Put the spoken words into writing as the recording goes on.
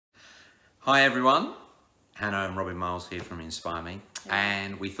Hi everyone, Hannah and Robin Miles here from InspireMe,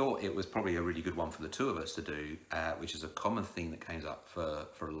 and we thought it was probably a really good one for the two of us to do, which is a common thing that comes up for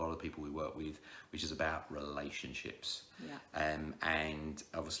a lot of people we work with, which is about relationships. And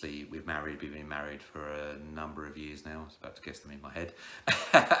obviously we've been married for a number of years now. I was about to guess them in my head.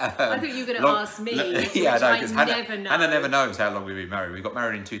 I thought you were going to ask me, yeah, which no, I because never know. Hannah never knows how long we've been married. We got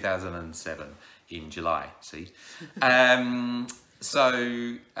married in 2007 in July, see?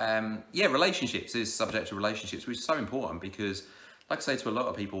 Yeah, relationships is subject to relationships, which is so important because, like I say to a lot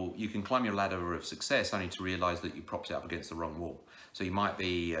of people, you can climb your ladder of success only to realise that you propped it up against the wrong wall. So you might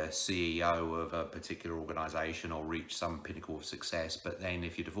be a CEO of a particular organisation or reach some pinnacle of success, but then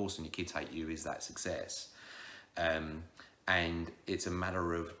if you're divorced and your kids hate you, is that success? And it's a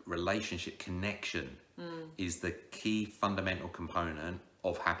matter of relationship connection is the key fundamental component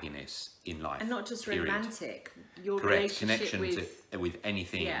of happiness in life. And not just period. Romantic. Your Correct. relationship Connection with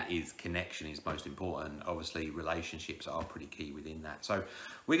anything is connection is most important. Obviously, relationships are pretty key within that. So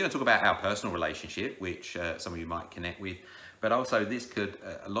we're going to talk about our personal relationship, which some of you might connect with, but also this could,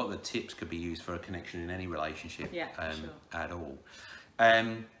 a lot of the tips could be used for a connection in any relationship at all.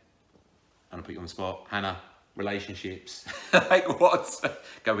 I'm going to put you on the spot. Hannah, relationships, like what?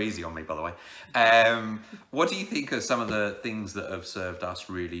 Go easy on me, by the way. What do you think are some of the things that have served us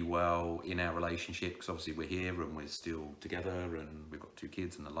really well in our relationship? Because obviously we're here and we're still together and we've got 2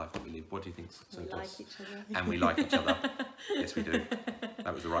 kids and the life that we live. What do you think served us? We like each other. And we like each other. Yes, we do.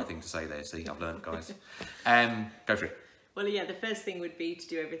 That was the right thing to say there. See, I've learned, guys. Go for it. Well, yeah, the first thing would be to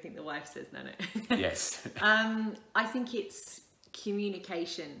do everything the wife says, no. Yes. I think it's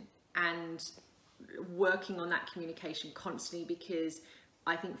communication and working on that communication constantly, because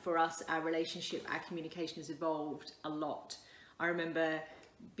I think for us, our relationship, our communication has evolved a lot. I remember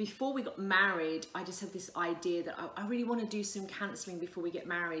before we got married, I just had this idea that I really want to do some counselling before we get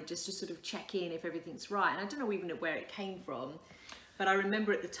married, just to sort of check in if everything's right. And I don't know even where it came from, but I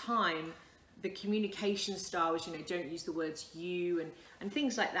remember at the time, the communication style was, don't use the words you and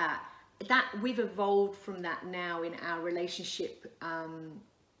things like that. That we've evolved from that now in our relationship.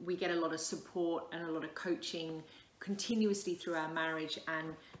 We get a lot of support and a lot of coaching continuously through our marriage,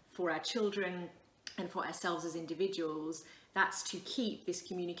 and for our children and for ourselves as individuals. That's to keep this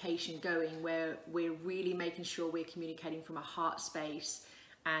communication going, where we're really making sure we're communicating from a heart space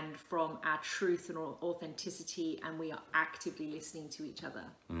and from our truth and authenticity, and we are actively listening to each other.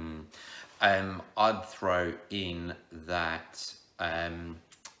 I'd throw in that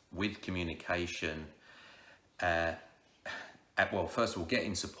with communication, well, first of all,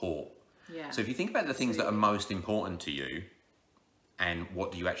 getting support. Yeah. So if you think about the things that are most important to you and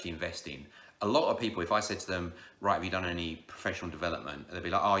what do you actually invest in, a lot of people, if I said to them, right, have you done any professional development? They'd be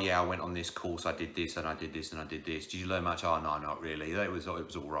like, oh yeah, I went on this course, I did this and I did this and I did this. Did you learn much? Oh no, not really. It was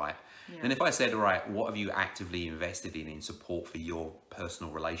all right. Yeah. And if I said, all right, what have you actively invested in support for your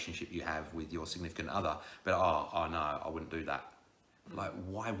personal relationship you have with your significant other? But oh no, I wouldn't do that. Like,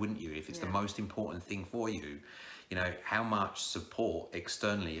 why wouldn't you? If it's the most important thing for you, how much support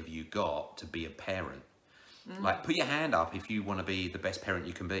externally have you got to be a parent? Like, put your hand up if you want to be the best parent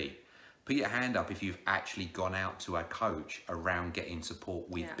you can be. Put your hand up if you've actually gone out to a coach around getting support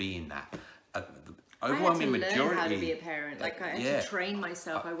with being that. Overwhelming majority. I had to learn how to be a parent. Like, I had to train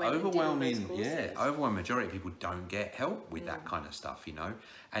myself. I went and did all those courses. Overwhelming majority of people don't get help with that kind of stuff,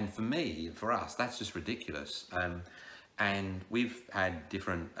 And for me, for us, that's just ridiculous. And we've had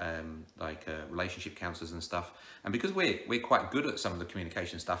different relationship counsellors and stuff, and because we're quite good at some of the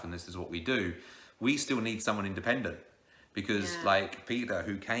communication stuff, and this is what we do, we still need someone independent. Because like Peter,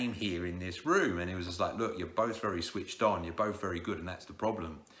 who came here in this room, and he was just like, look, you're both very switched on, you're both very good, and that's the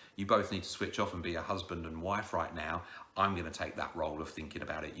problem. You both need to switch off and be a husband and wife right now. I'm going to take that role of thinking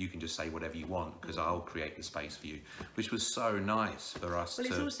about it. You can just say whatever you want, because I'll create the space for you, which was so nice for us. Well,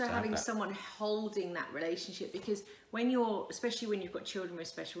 it's also having someone holding that relationship, because especially when you've got children with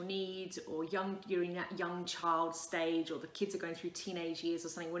special needs, or you're in that young child stage, or the kids are going through teenage years or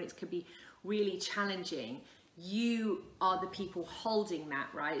something, when it could be really challenging, you are the people holding that,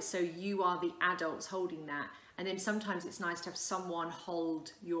 right? So you are the adults holding that. And then sometimes it's nice to have someone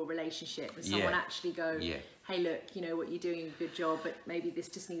hold your relationship, and someone actually go, hey, look, what you're doing, a good job, but maybe this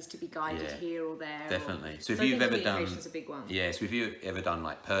just needs to be guided here or there. Definitely. So if you've ever done, a big one. Yeah, so if you've ever done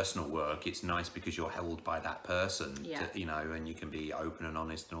like personal work, it's nice because you're held by that person, and you can be open and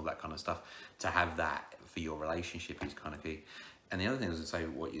honest and all that kind of stuff. To have that for your relationship is kind of key. And the other thing is to say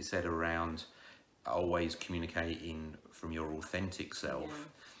what you said around always communicating from your authentic self.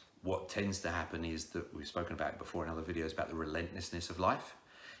 What tends to happen is that, we've spoken about before in other videos about the relentlessness of life,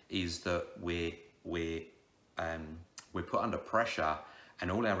 is that we're put under pressure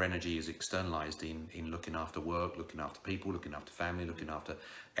and all our energy is externalized in looking after work, looking after people, looking after family, looking after,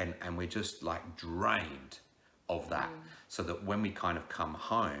 and we're just like drained of that. So that when we kind of come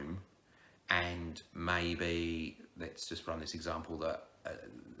home, and maybe, let's just run this example that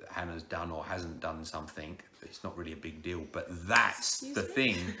Hannah's done or hasn't done something, it's not really a big deal, but that's the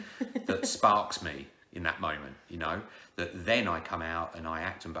thing that sparks me in that moment, you know, that then I come out and I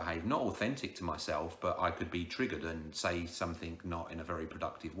act and behave not authentic to myself, but I could be triggered and say something not in a very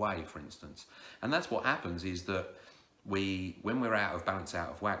productive way, for instance. And that's what happens, is that when we're out of balance,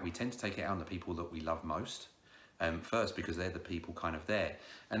 out of whack, we tend to take it out on the people that we love most. First, because they're the people kind of there.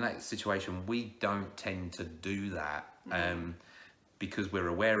 And that situation, we don't tend to do that because we're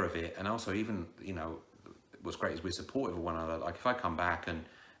aware of it. And also, even, you know, what's great is we're supportive of one another. Like if I come back and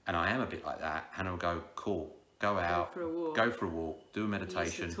I am a bit like that, Hannah will go, cool, go out, go for a walk, do a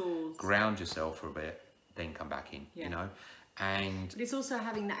meditation, ground yourself for a bit, then come back in, you know. And but it's also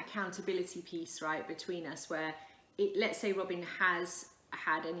having that accountability piece, right, between us, where let's say Robin has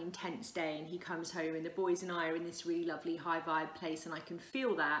had an intense day and he comes home and the boys and I are in this really lovely high vibe place and I can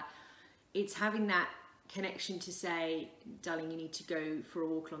feel that. It's having that connection to say, darling, you need to go for a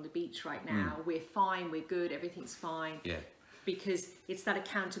walk along the beach right now. We're fine, we're good, everything's fine. Yeah. Because it's that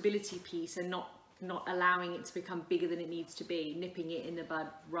accountability piece, and not allowing it to become bigger than it needs to be, nipping it in the bud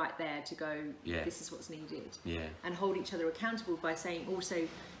right there to go, this is what's needed. Yeah. And hold each other accountable by saying also, you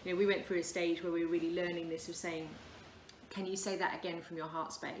know, we went through a stage where we were really learning this of saying, can you say that again from your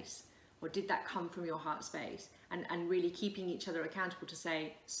heart space? Or did that come from your heart space? And really keeping each other accountable to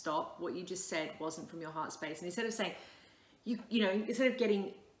say, stop, what you just said wasn't from your heart space. And instead of saying, you know, instead of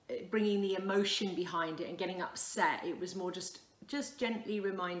bringing the emotion behind it and getting upset, it was more just gently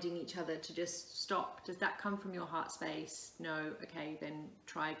reminding each other to just stop. Does that come from your heart space? No. Okay, then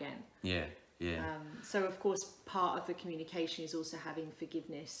try again. Yeah. So of course, part of the communication is also having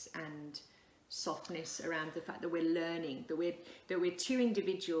forgiveness and softness around the fact that we're learning, that we're two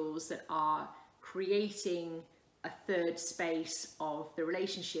individuals that are creating a third space of the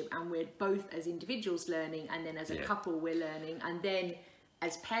relationship, and we're both as individuals learning, and then as a couple we're learning, and then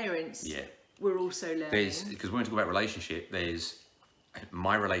as parents we're also learning. Because when we talk about relationship, there's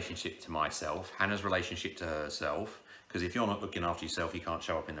my relationship to myself, Hannah's relationship to herself, because if you're not looking after yourself, you can't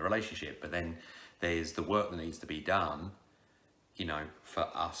show up in the relationship. But then there's the work that needs to be done, you know, for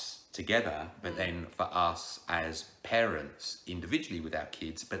us together, but then for us as parents individually with our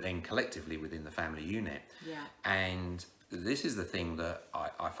kids, but then collectively within the family unit. And this is the thing that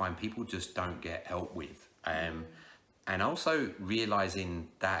I find people just don't get help with. And also realizing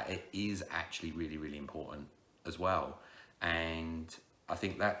that it is actually really, really important as well. And I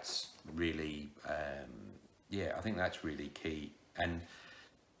think that's really, I think that's really key. And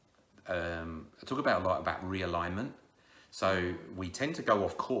I talk about a lot about realignment. So we tend to go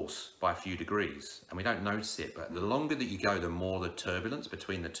off course by a few degrees and we don't notice it, but the longer that you go, the more the turbulence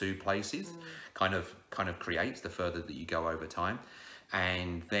between the two places kind of creates, the further that you go over time.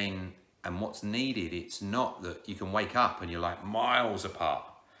 And what's needed, it's not that you can wake up and you're like miles apart,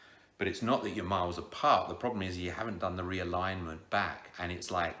 but it's not that you're miles apart. The problem is you haven't done the realignment back, and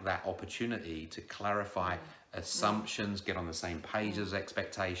it's like that opportunity to clarify assumptions, get on the same page as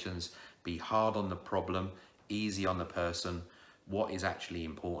expectations, be hard on the problem, easy on the person, what is actually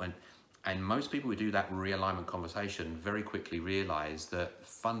important. And most people who do that realignment conversation very quickly realize that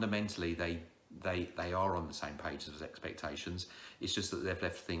fundamentally they are on the same page as expectations. It's just that they've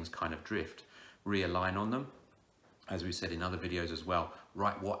left things kind of drift. Realign on them, as we said in other videos as well.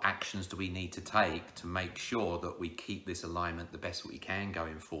 Right, what actions do we need to take to make sure that we keep this alignment the best we can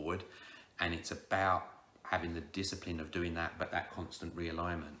going forward? And it's about having the discipline of doing that, but that constant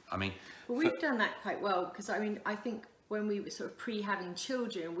realignment. I mean, well, we've done that quite well, because I mean, I think when we were sort of pre-having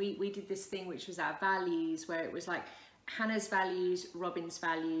children, we did this thing which was our values, where it was like Hannah's values, Robin's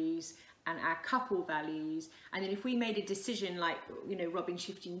values, and our couple values. And then if we made a decision, like, you know, Robin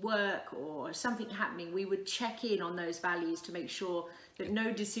shifting work or something happening, we would check in on those values to make sure that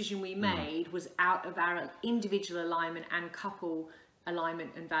no decision we made was out of our individual alignment and couple alignment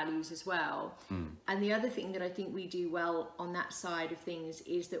and values as well. And the other thing that I think we do well on that side of things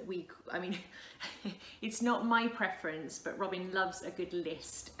is that I mean, it's not my preference, but Robin loves a good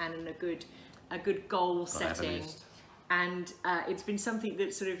list and a good goal setting. And it's been something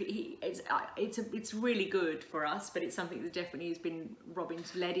that sort of it's really good for us, but it's something that definitely has been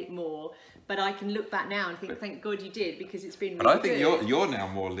Robin's led it more. But I can look back now and think, thank God you did, because it's been. But I think you're now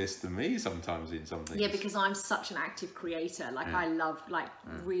more list than me sometimes in some things. Yeah, because I'm such an active creator. Like I love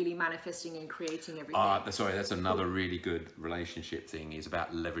really manifesting and creating everything. Sorry, that's another really good relationship thing, is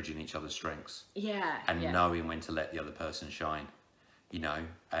about leveraging each other's strengths. Yeah. And knowing when to let the other person shine. you know,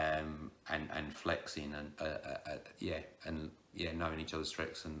 and flexing and knowing each other's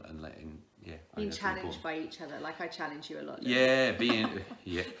strengths and letting, being challenged by each other. Like I challenge you a lot. Yeah,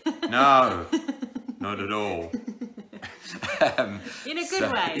 no, not at all. In a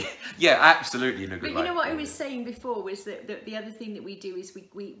good way. Yeah, absolutely in a good way. But you know what I was saying before was that the other thing that we do is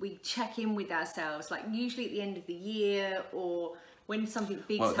we check in with ourselves, like usually at the end of the year or when something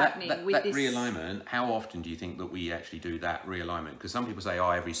big's happening. That this realignment, how often do you think that we actually do that realignment? Because some people say, oh,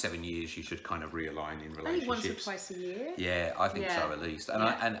 every 7 years you should kind of realign in relationships. I think once or twice a year. Yeah, I think so at least.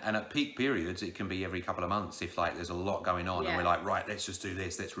 And, and at peak periods, it can be every couple of months if like there's a lot going on and we're like, right, let's just do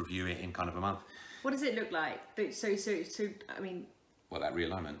this, let's review it in kind of a month. What does it look like? So I mean... Well, that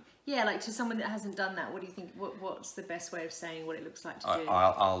realignment. Yeah, like to someone that hasn't done that, what do you think? What's the best way of saying what it looks like to do?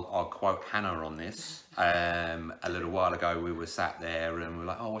 I'll quote Hannah on this. A little while ago, we were sat there and we were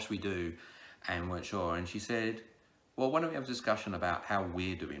like, oh, what should we do? And we weren't sure. And she said, well, why don't we have a discussion about how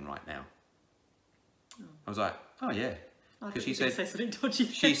we're doing right now? Oh. I was like, oh, yeah. Because she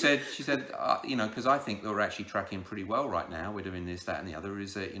said, you know, because I think that we're actually tracking pretty well right now. We're doing this, that, and the other.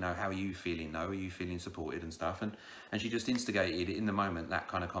 Is that, you know, how are you feeling? Though, are you feeling supported and stuff? And she just instigated in the moment that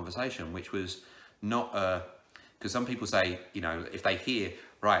kind of conversation, which was not because some people say, you know, if they hear,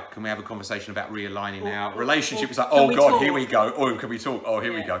 right, can we have a conversation about realigning our relationship? It's like, oh God, here we go. Or can we talk? Oh,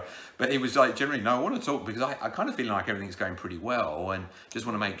 here we go. But it was like, generally, no, I want to talk because I kind of feel like everything's going pretty well and just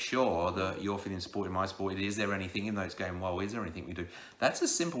want to make sure that you're feeling supported, my supported. Is there anything, even though it's going well, is there anything we do? That's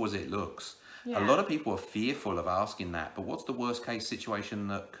as simple as it looks. Yeah. A lot of people are fearful of asking that, but what's the worst case situation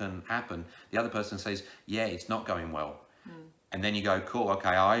that can happen? The other person says, yeah, it's not going well. And then you go, cool, okay,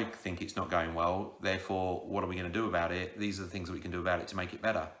 I think it's not going well, therefore, what are we going to do about it? These are the things that we can do about it to make it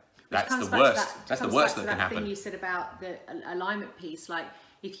better. That's the worst. That's the worst that can happen. Thing you said about the alignment piece, like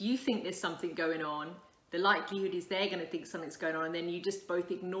if you think there's something going on, the likelihood is they're going to think something's going on, and then you just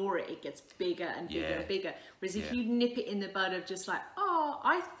both ignore it. It gets bigger and bigger and bigger. Whereas if you nip it in the bud of just like, oh,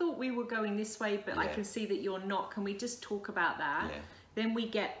 I thought we were going this way, but I can see that you're not. Can we just talk about that? Yeah. Then we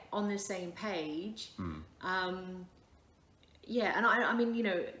get on the same page. Yeah, and I mean, you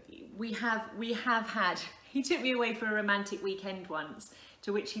know, we have had, he took me away for a romantic weekend once,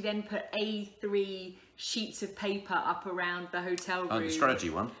 to which he then put A3 sheets of paper up around the hotel room. Oh, the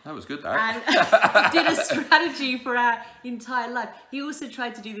strategy one. That was good, that. And did a strategy for our entire life. He also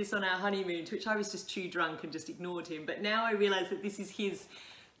tried to do this on our honeymoon, to which I was just too drunk and just ignored him. But now I realise that this is his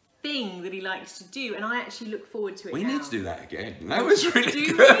thing that he likes to do, and I actually look forward to it. We now. need to do that again. That was really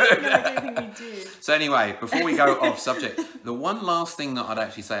good. No, I don't think we do. So anyway, before we go off subject, the one last thing that I'd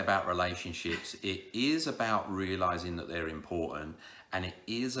actually say about relationships, it is about realizing that they're important, and it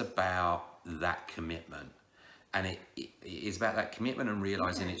is about that commitment. And it is about that commitment and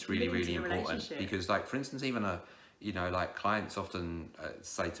realizing it's really, really important. Because, like, for instance, even you know, like clients often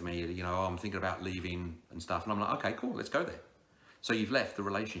say to me, you know, oh, I'm thinking about leaving and stuff, and I'm like, okay, cool, let's go there. So you've left the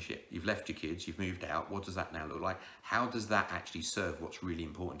relationship, you've left your kids, you've moved out. What does that now look like? How does that actually serve what's really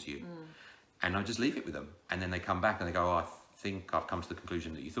important to you? And I just leave it with them. And then they come back and they go, oh, I think I've come to the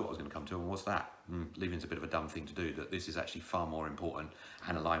conclusion that you thought I was going to come to. And what's that? Leaving's a bit of a dumb thing to do, that this is actually far more important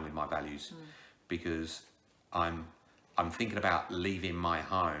and aligned with my values. Because I'm thinking about leaving my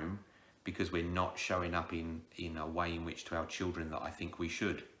home because we're not showing up in a way in which to our children that I think we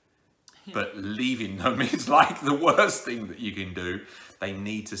should. But leaving them is like the worst thing that you can do. They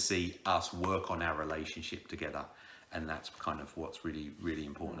need to see us work on our relationship together. And that's kind of what's really, really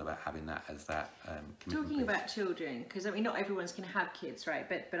important about having that as that commitment. Talking about children, because I mean, not everyone's going to have kids, right?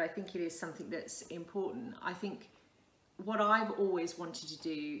 But I think it is something that's important. I think what I've always wanted to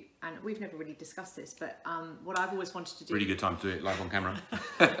do, and we've never really discussed this, but what I've always wanted to do... Really good time to do it live on camera.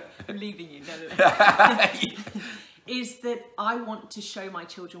 I'm leaving you, no. Is that I want to show my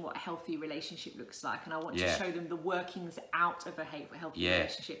children what a healthy relationship looks like, and I want to show them the workings out of a healthy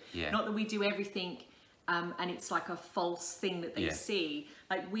relationship. Not that we do everything and it's like a false thing that they see.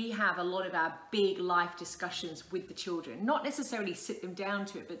 Like, we have a lot of our big life discussions with the children, not necessarily sit them down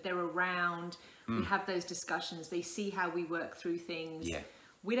to it, but they're around. We have those discussions. They see how we work through things.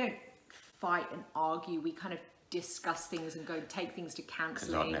 We don't fight and argue. We kind of discuss things and go take things to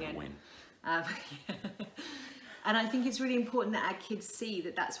counselling. Because I'd never win. And I think it's really important that our kids see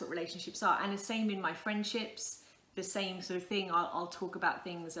that that's what relationships are. And the same in my friendships, the same sort of thing. I'll talk about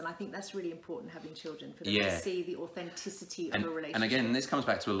things, and I think that's really important, having children, for them to see the authenticity of a relationship. And again, this comes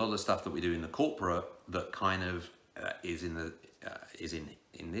back to a lot of the stuff that we do in the corporate that kind of is in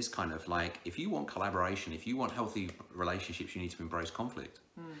this kind of like, if you want collaboration, if you want healthy relationships, you need to embrace conflict.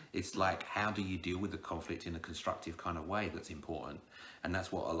 It's like, how do you deal with the conflict in a constructive kind of way that's important? And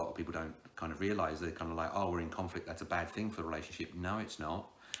that's what a lot of people don't kind of realize. They're kind of like, oh, we're in conflict, that's a bad thing for the relationship. No, it's not.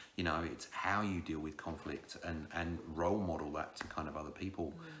 You know, it's how you deal with conflict and role model that to kind of other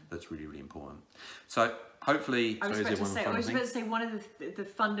people that's really, really important. So hopefully, I was about to say one of the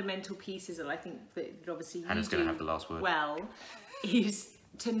fundamental pieces that I think that obviously Hannah's going to have the last word. Well, is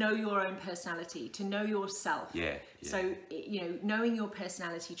to know your own personality, to know yourself. Yeah. So, you know, knowing your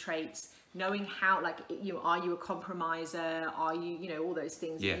personality traits, knowing how, like, you know, are you a compromiser? Are you, you know, all those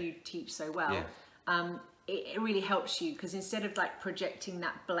things that you teach so well. Yeah. It really helps you, because instead of like projecting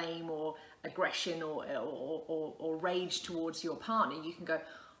that blame or aggression or rage towards your partner, you can go,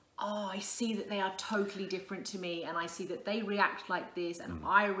 oh, I see that they are totally different to me, and I see that they react like this and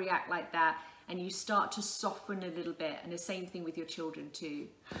I react like that, and you start to soften a little bit. And the same thing with your children too.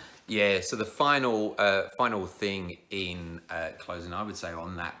 Yeah, so the final thing in closing, I would say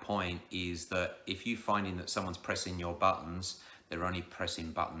on that point, is that if you're finding that someone's pressing your buttons, they're only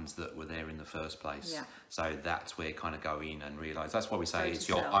pressing buttons that were there in the first place. Yeah. So that's where kind of go in and realize. That's why we say it's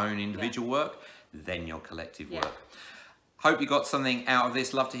your yourself. own individual work, then your collective work. Hope you got something out of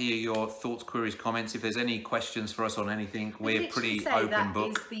this. Love to hear your thoughts, queries, comments. If there's any questions for us on anything, we're pretty open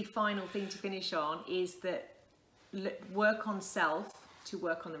book. That is the final thing to finish on, is that work on self to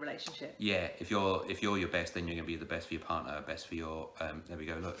work on the relationship. Yeah, if you're your best, then you're going to be the best for your partner, best for your, there we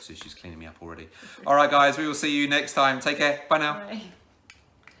go, look, so she's cleaning me up already. All right, guys, we will see you next time. Take care. Bye now. Right.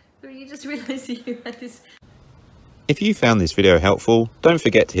 You just realised you had this. If you found this video helpful, don't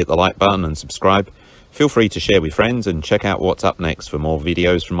forget to hit the like button and subscribe. Feel free to share with friends and check out what's up next for more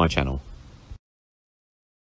videos from my channel.